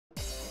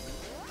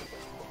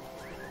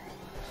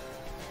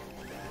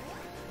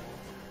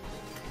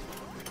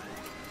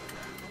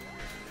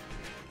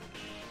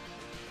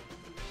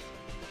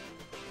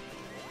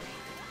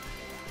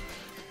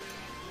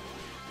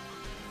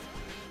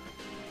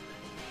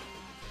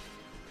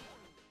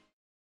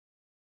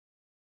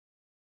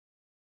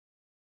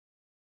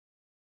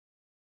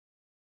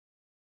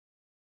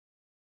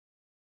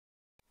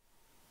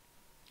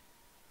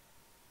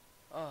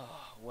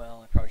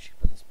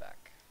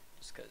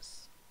just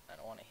because I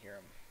don't want to hear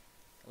him.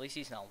 At least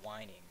he's not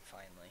whining,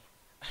 finally.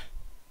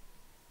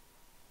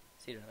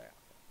 See another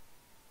apple.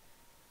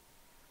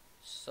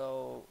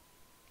 So,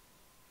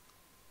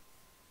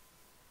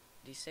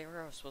 did he say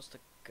where I was supposed to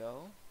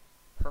go?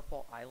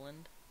 Purple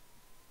Island?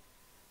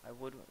 I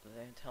would.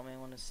 They tell me I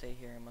want to stay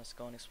here. I must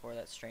go and explore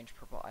that strange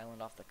purple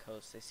island off the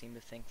coast. They seem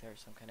to think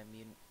there's some kind of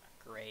mutant.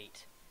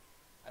 Great.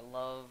 I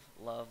love,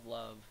 love,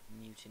 love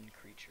mutant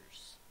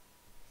creatures.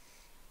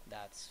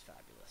 That's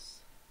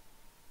fabulous.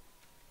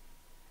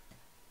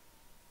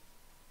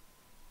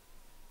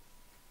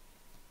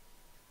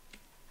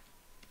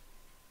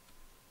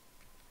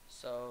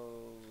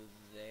 So,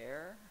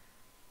 there?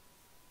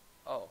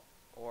 Oh,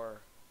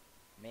 or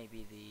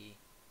maybe the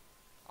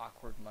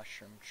awkward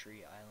mushroom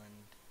tree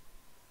island.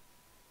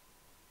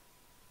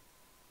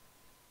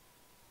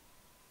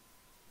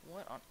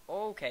 What on?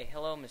 Okay,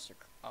 hello, Mr.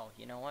 Oh,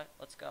 you know what?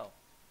 Let's go.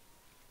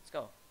 Let's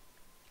go.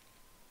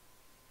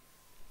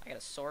 I got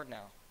a sword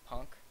now,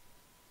 punk.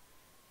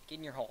 Get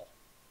in your hole.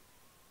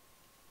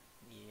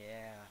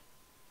 Yeah.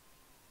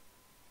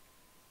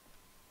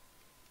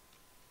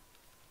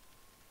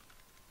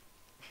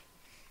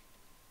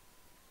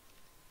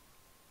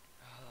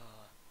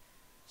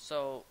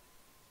 So,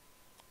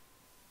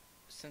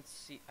 I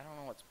don't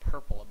know what's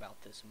purple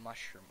about this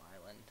mushroom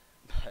island,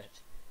 but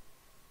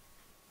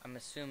I'm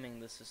assuming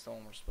this is the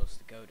one we're supposed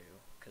to go to,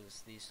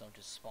 because these don't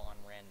just spawn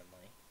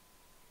randomly.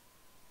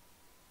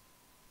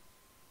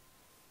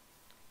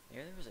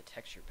 Maybe there was a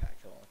texture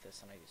pack that went with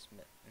this and I just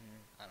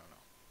I don't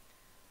know.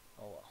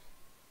 Oh well.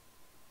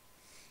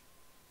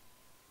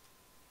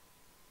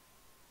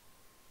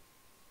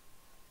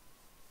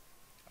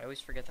 I always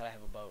forget that I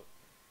have a boat.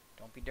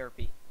 Don't be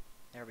derpy.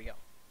 There we go.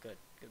 Good.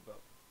 Good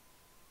boat.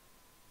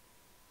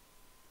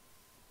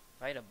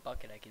 If I had a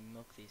bucket, I could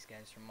milk these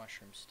guys for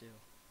mushroom stew.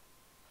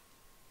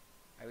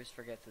 I always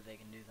forget that they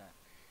can do that.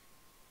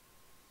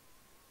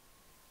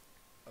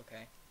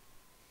 Okay.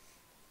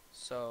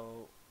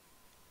 So,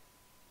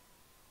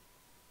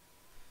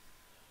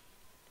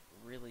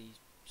 really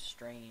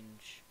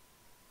strange.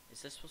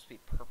 Is this supposed to be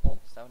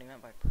purple? Is that what he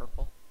meant by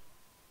purple?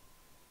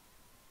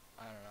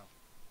 I don't know.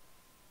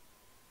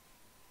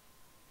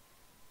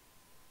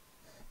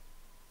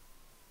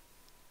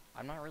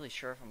 I'm not really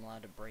sure if I'm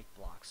allowed to break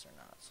blocks or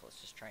not, so let's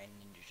just try and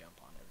ninja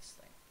jump onto this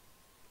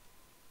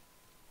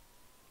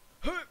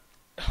thing.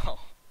 Oh.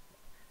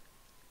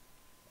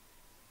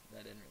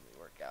 That didn't really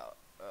work out.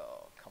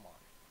 Oh, come on.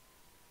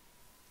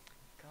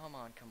 Come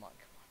on, come on,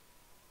 come on.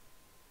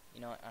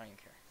 You know what? I don't even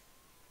care.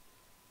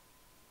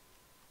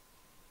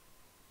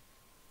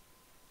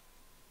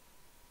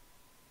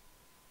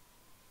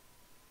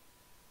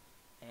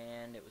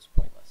 And it was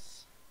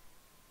pointless.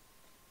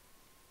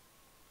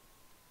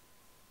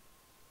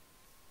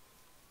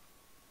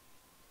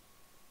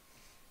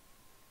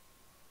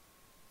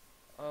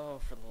 Oh,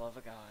 for the love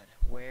of God.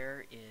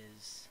 Where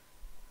is...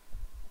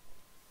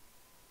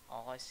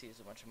 All I see is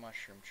a bunch of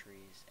mushroom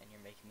trees, and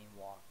you're making me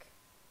walk.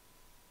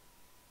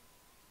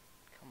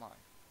 Come on.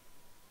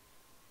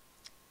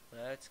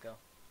 Let's go.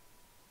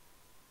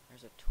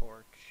 There's a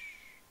torch.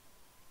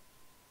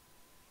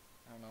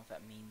 I don't know if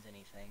that means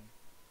anything.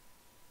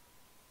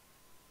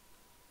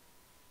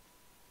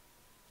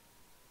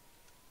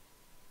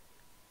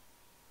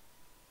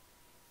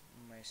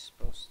 Am I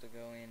supposed to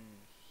go in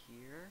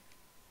here?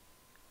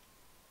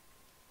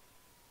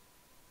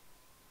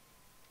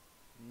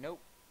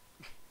 Nope.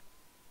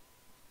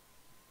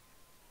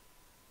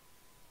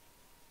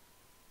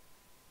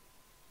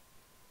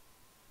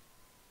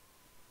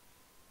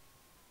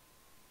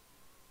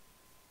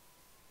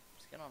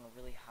 Let's get on a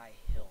really high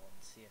hill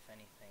and see if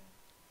anything...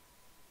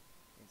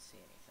 You can see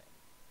anything.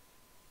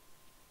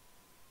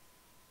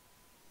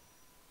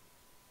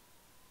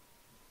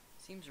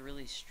 Seems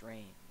really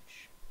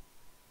strange.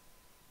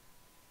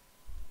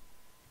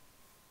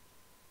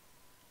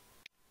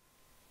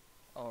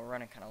 Oh, we're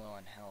running kind of low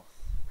on health.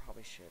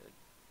 Probably should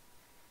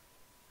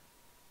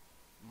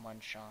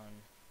munch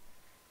on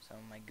some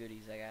of my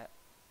goodies I got.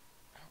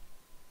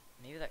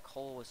 Maybe that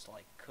coal was to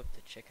like cook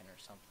the chicken or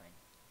something.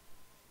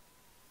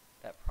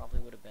 That probably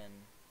would have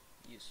been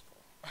useful.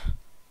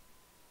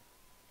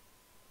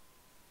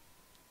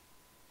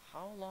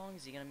 How long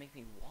is he gonna make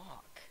me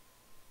walk?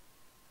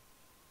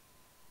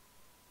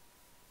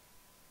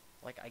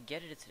 Like, I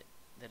get it,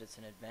 that it's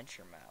an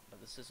adventure map,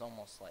 but this is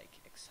almost like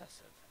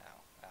excessive.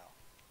 Ow, ow.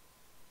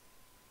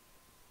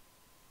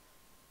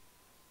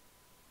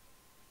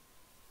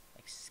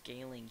 Like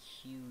scaling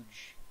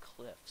huge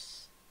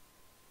cliffs.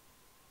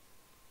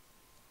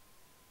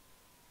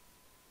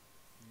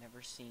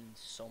 Never seen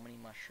so many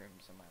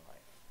mushrooms in my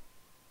life.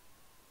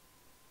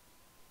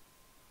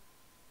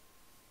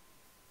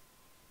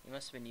 He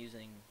must have been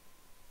using...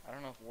 I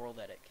don't know if World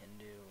Edit can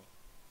do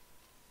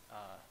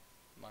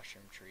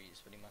mushroom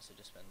trees, but he must have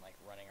just been like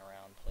running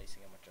around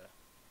placing a bunch of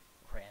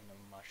random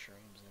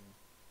mushrooms and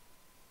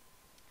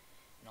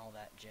all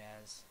that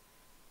jazz.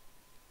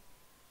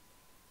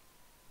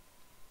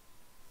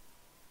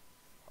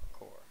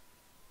 Parkour.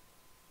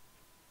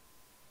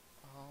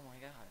 Oh my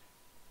god.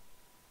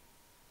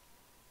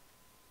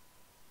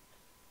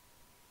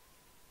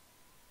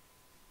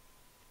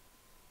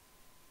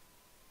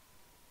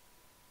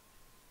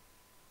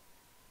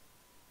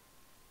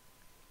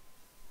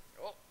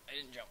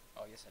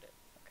 guess I did.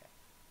 Okay.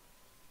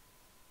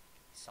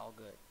 It's all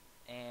good.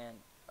 And,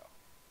 oh.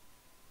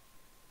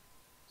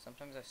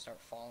 Sometimes I start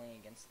falling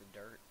against the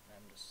dirt, and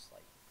I'm just,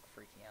 like,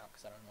 freaking out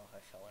because I don't know if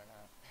I fell or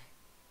not.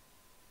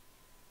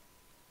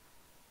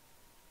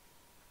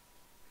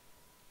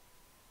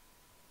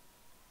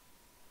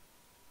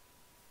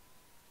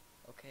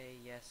 Okay,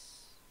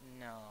 yes,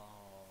 no,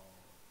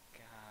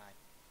 God.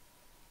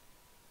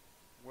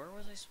 Where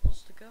was I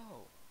supposed to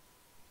go?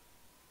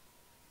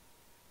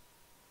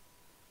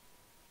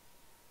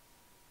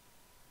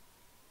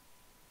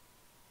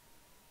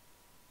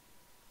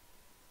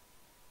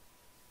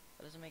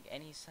 That doesn't make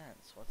any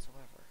sense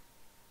whatsoever.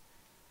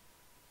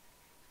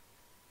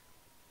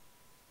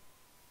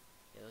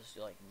 Yeah, those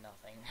do, like,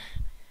 nothing.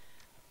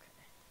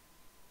 Okay.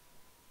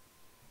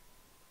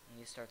 I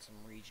need to start some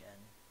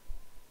regen.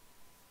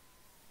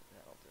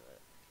 That'll do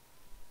it.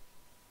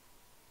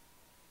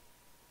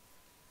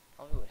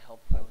 Probably would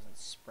help if I wasn't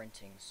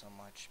sprinting so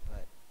much,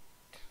 but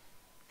I'm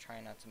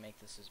trying not to make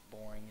this as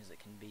boring as it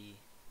can be.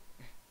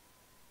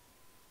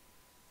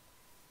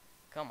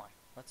 Come on,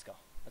 let's go,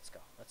 let's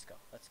go, let's go,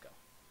 let's go.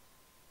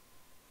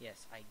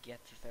 Yes, I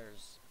get that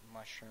there's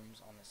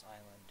mushrooms on this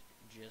island.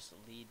 Just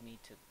lead me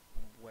to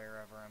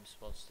wherever I'm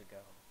supposed to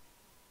go.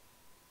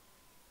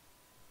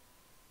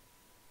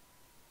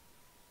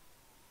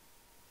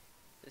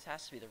 This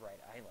has to be the right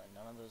island.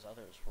 None of those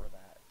others were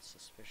that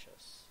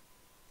suspicious.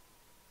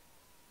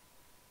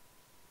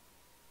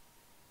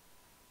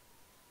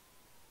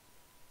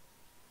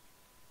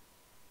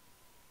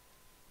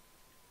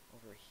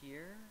 Over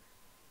here?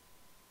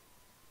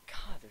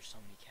 God, there's so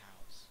many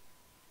cows.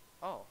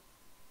 Oh.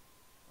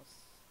 What's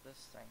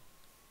this thing?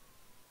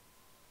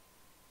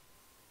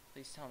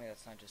 Please tell me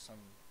that's not just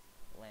some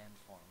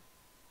landform.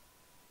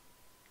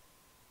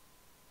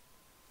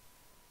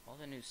 All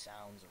the new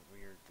sounds are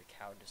weird. The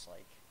cow just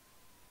like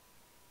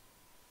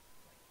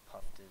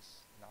puffed his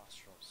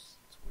nostrils.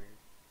 It's weird.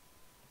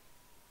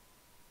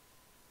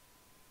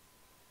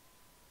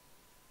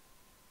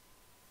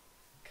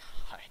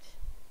 God.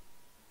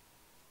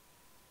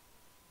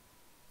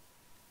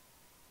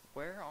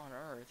 Where on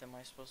earth am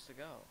I supposed to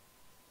go?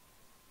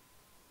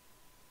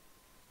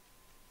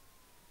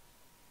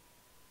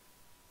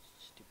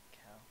 Stupid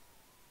cow.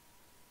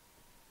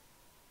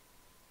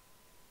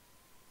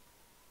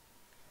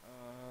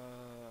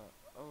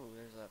 Oh,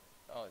 there's a...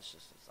 Oh, it's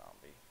just a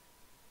zombie.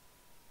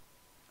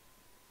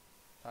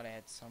 Thought I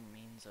had some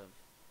means of...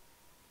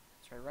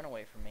 Sorry, run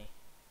away from me.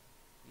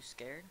 You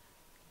scared?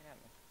 Get at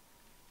me.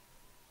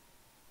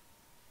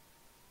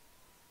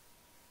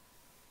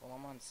 Well,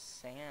 I'm on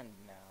sand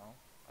now.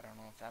 I don't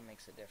know if that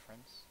makes a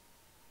difference.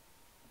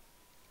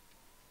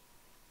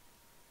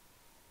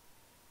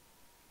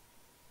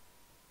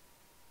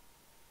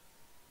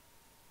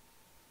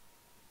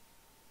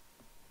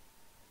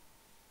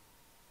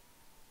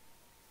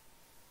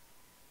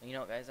 You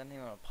know what, guys, I think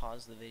I'm going to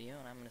pause the video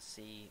and I'm going to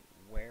see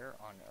where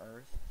on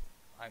earth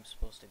I'm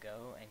supposed to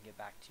go and get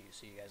back to you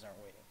so you guys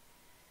aren't waiting.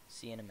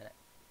 See you in a minute.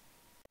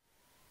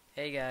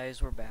 Hey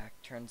guys, we're back.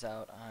 Turns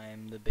out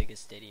I'm the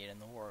biggest idiot in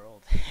the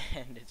world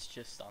and it's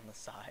just on the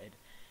side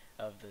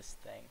of this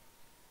thing.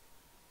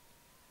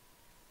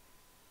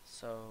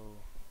 So,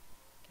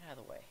 get out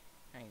of the way.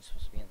 How are you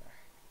supposed to be in there?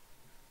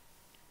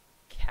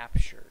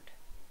 Captured.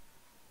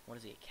 What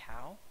is he, a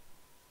cow?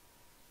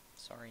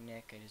 Sorry,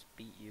 Nick, I just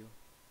beat you.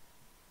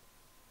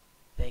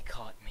 They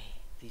caught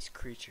me, these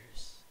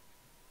creatures.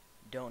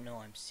 Don't know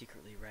I'm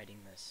secretly writing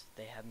this.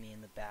 They have me in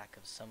the back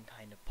of some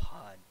kind of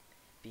pod,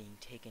 being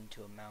taken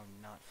to a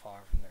mountain not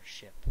far from their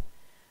ship.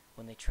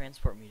 When they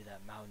transport me to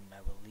that mountain,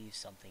 I will leave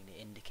something to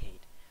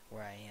indicate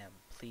where I am.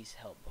 Please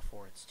help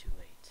before it's too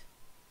late.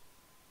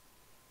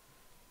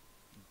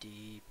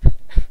 Deep.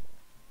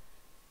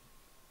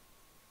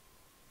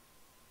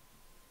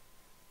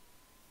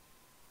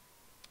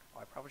 Oh,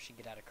 I probably should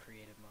get out of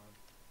creative mode.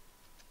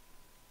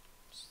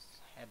 Just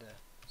had to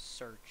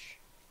search.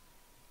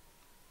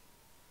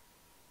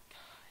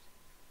 God.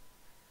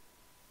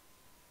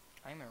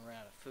 I'm gonna run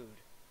out of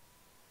food.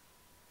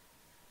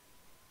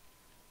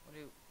 What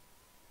do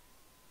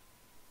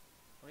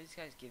these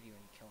guys give you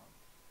when you kill them?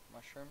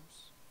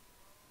 Mushrooms?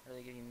 Or do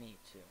they give you meat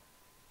too?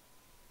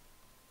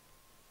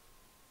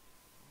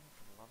 Oh,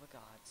 for the love of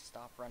God,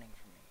 stop running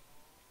from me.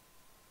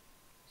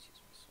 Let's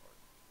use my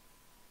sword.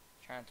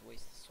 Try not to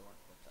waste the sword,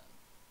 but then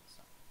it's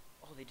not.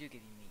 Oh, they do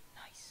give you meat.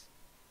 Nice.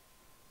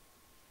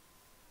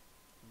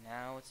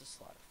 Now it's a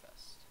slaughter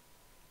fest.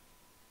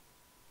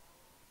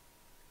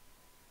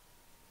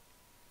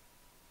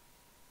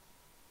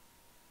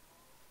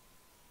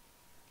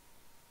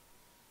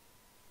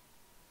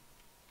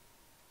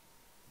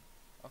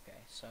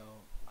 Okay, so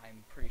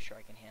I'm pretty sure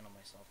I can handle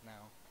myself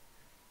now.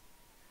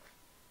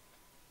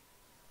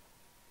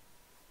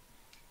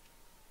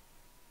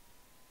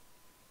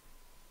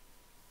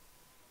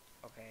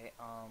 Okay,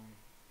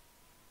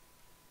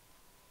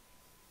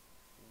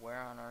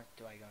 where on earth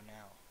do I go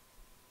now?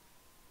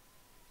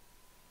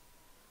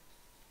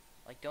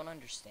 Like, don't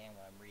understand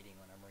what I'm reading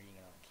when I'm reading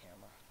it on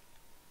camera.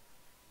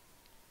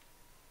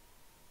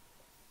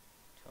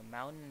 To a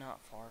mountain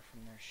not far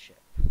from their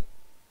ship.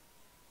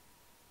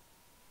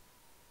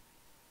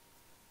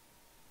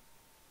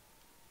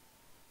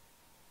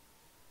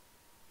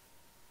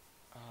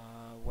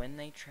 when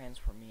they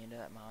transport me into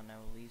that mountain, I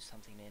will leave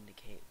something to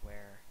indicate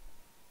where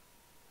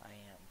I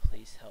am.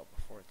 Please help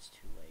before it's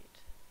too late.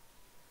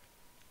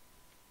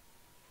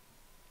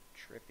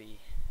 Trippy.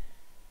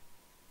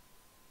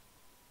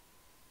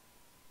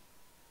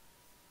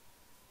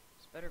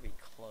 This better be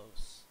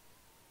close.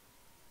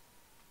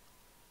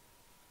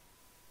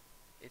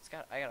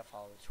 I gotta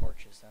follow the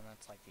torches then,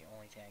 that's like the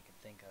only thing I can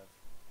think of.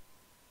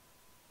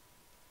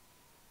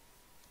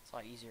 It's a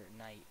lot easier at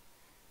night.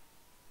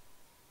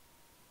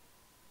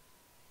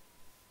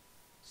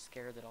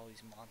 Scared that all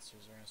these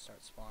monsters are gonna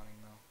start spawning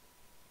though.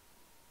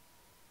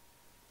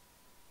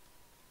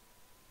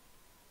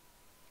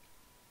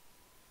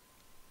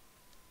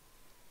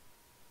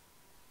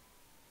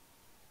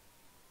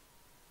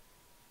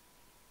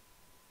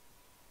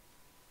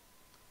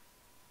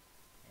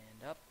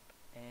 And up,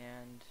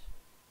 and...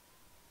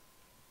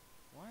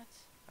 What?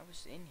 I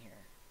was in here.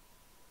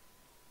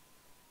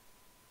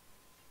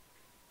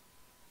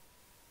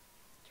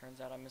 Turns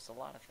out I miss a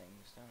lot of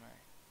things, don't I?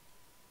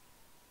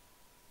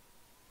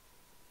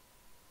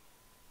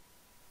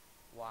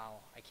 Wow,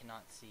 I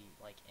cannot see,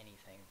 like,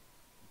 anything.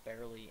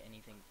 Barely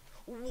anything.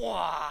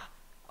 Wah!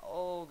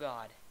 Oh,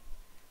 God.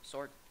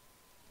 Sword.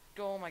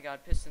 Oh, my God,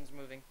 piston's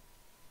moving.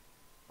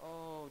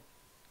 Oh,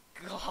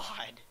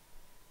 God.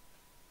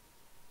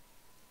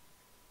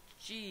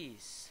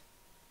 Jeez.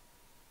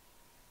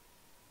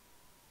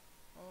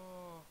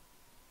 Oh.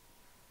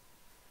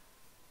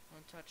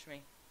 Don't touch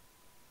me.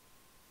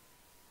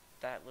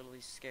 That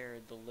literally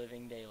scared the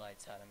living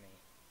daylights out of me.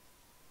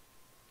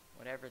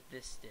 Whatever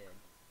this did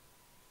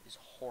is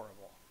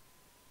horrible.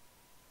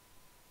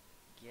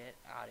 Get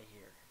out of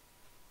here.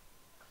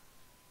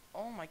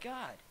 Oh my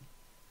God.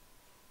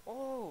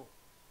 Oh.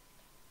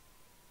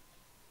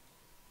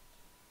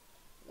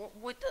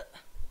 What the?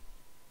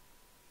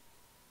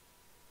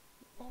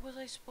 What was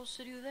I supposed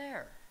to do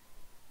there?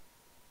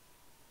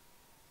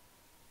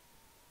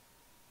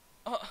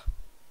 Oh.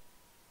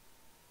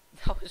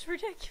 That was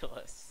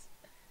ridiculous.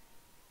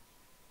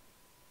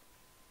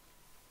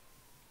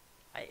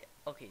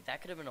 Okay,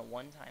 that could have been a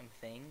one-time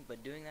thing,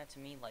 but doing that to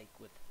me, like,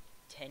 with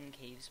 10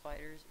 cave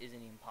spiders isn't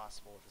even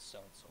possible with a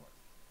stone sword.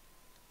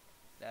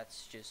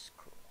 That's just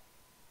cruel.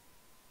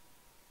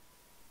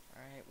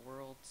 Alright,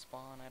 world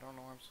spawn, I don't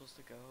know where I'm supposed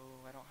to go,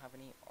 I don't have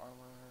any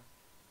armor.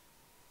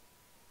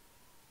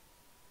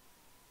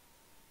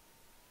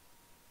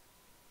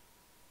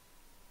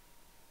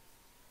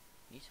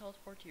 Can you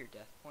teleport to your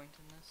death point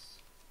in this?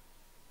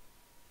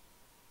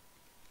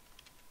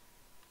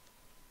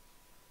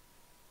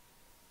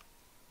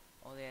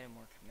 Oh, they added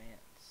more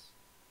commands.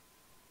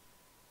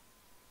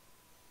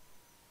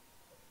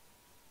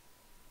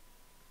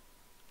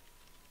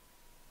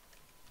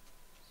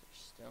 So there's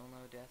still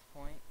no death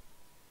point?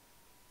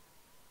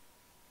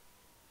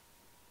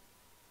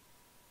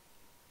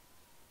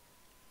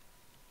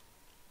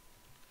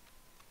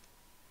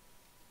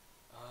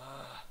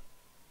 Ugh.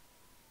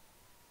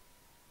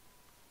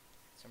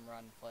 Some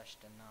rotten flesh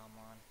to nom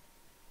on.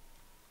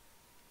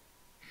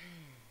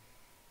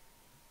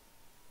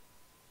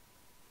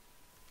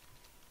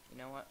 You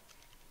know what?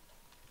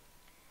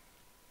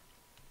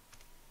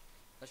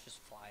 Let's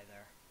just fly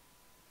there.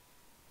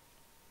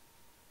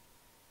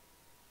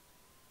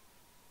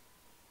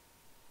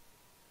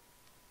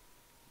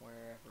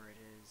 Wherever it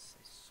is,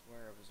 I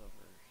swear it was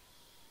over.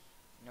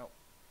 Nope,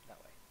 that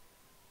way.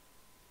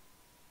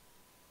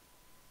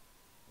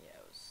 Yeah,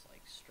 it was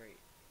like straight.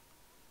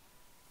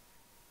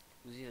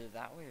 It was either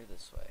that way or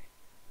this way.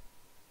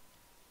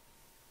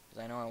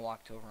 Because I know I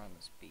walked over on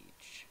this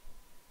beach.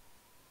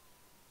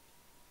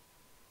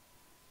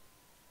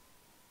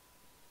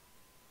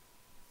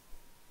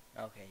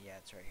 Okay, yeah,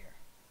 it's right here.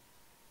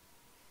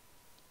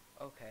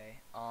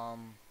 Okay, well,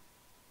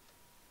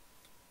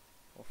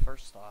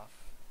 first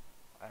off,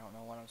 I don't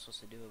know what I'm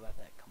supposed to do about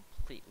that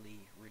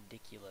completely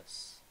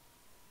ridiculous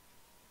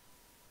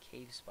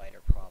cave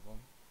spider problem.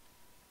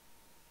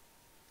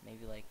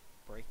 Maybe, like,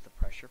 break the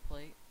pressure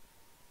plate?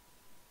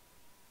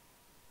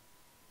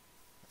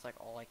 That's, like,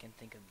 all I can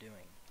think of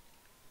doing.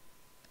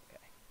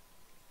 Okay.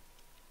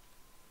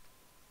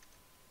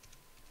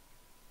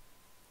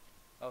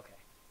 Okay.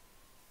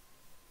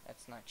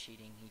 That's not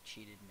cheating, he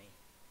cheated me.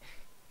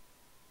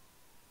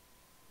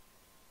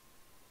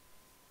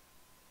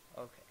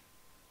 Okay.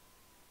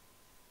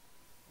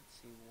 Let's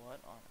see,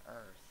 what on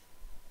earth?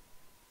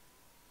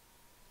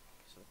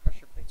 Okay, so the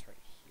pressure plate's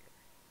right here.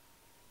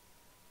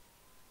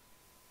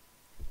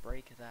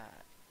 Break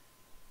that.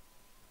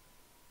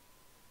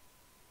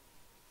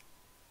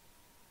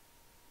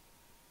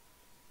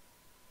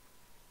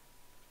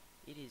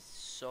 It is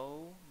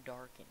so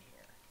dark in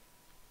here.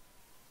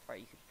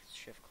 Alright, you could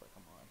shift click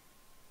them on.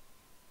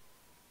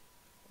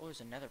 Oh, there's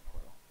another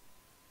portal.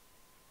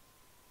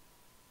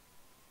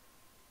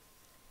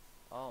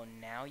 Oh,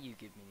 now you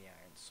give me the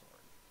iron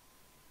sword.